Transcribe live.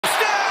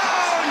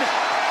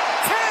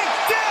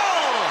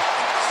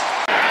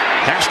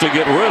Tries to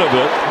get rid of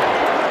it.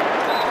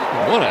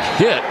 What a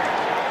hit.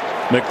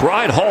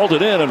 McBride hauled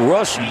it in, and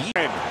Russ. Herbert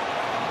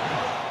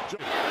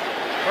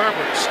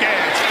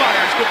scans,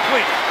 fires,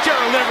 complete.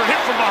 Gerald Everett hit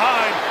from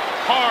behind.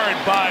 Hard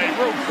by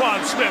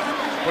Roquan Smith,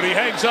 but he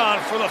hangs on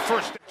for the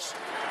first.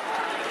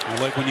 I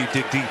like when you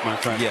dig deep, my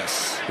friend.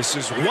 Yes. This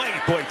is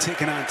White Boy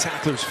taking on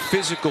Tackler's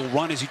physical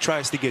run as he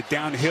tries to get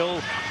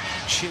downhill.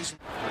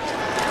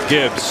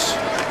 Gibbs.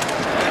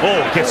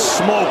 Oh, gets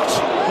smoked.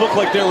 Looked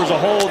like there was a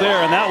hole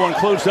there, and that one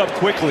closed up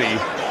quickly.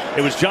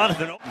 It was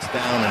Jonathan.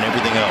 Down and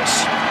everything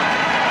else.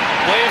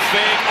 Play a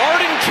fake.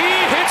 Arden Key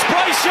hits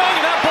Bryce Young,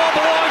 and that ball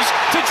belongs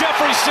to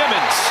Jeffrey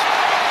Simmons.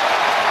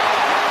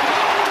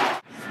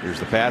 Here's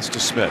the pass to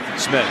Smith.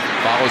 Smith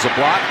follows a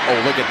block. Oh,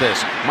 look at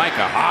this.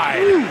 Micah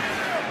Hyde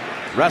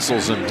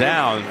wrestles him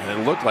down.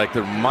 It looked like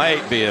there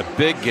might be a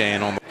big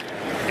gain on the.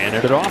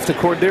 Handed it off to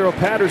Cordero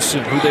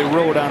Patterson, who they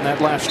rode on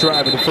that last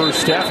drive of the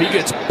first half. He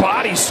gets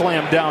body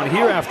slammed down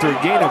here after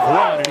a gain of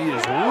run, and he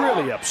is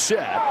really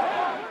upset.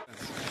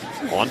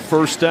 On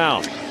first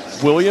down,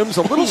 Williams,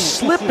 a little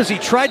slip as he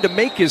tried to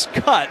make his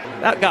cut.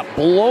 That got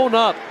blown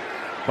up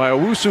by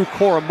Owusu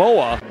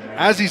Koromoa.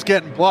 As he's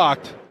getting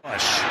blocked.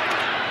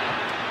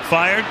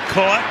 Fired,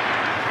 caught,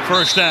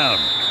 first down.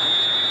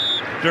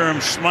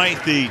 Durham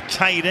Smythe, the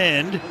tight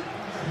end,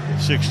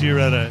 6-year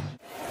out of.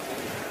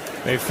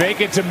 They fake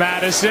it to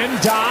Madison.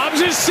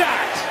 Dobbs is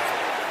sacked.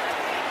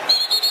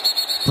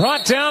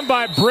 Brought down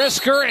by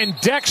Brisker and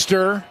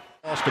Dexter.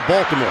 Lost to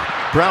Baltimore.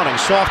 Browning,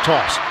 soft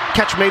toss.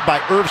 Catch made by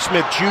Irv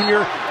Smith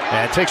Jr.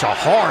 and takes a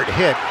hard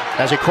hit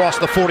as he crossed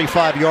the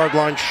 45-yard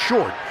line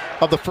short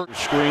of the first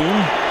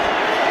Screen.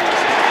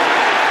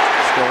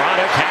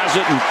 Skowronek has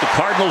it, and the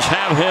Cardinals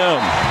have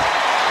him.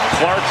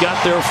 Clark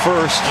got there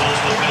first.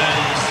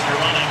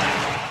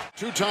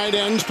 Two tight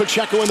ends.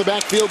 Pacheco in the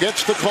backfield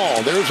gets the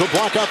call. There's a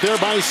block out there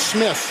by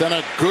Smith, and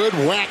a good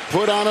whack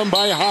put on him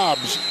by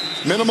Hobbs.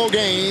 Minimal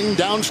gain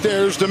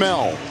downstairs to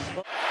Mel.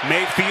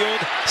 Mayfield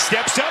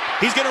steps up.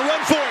 He's going to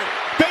run for it.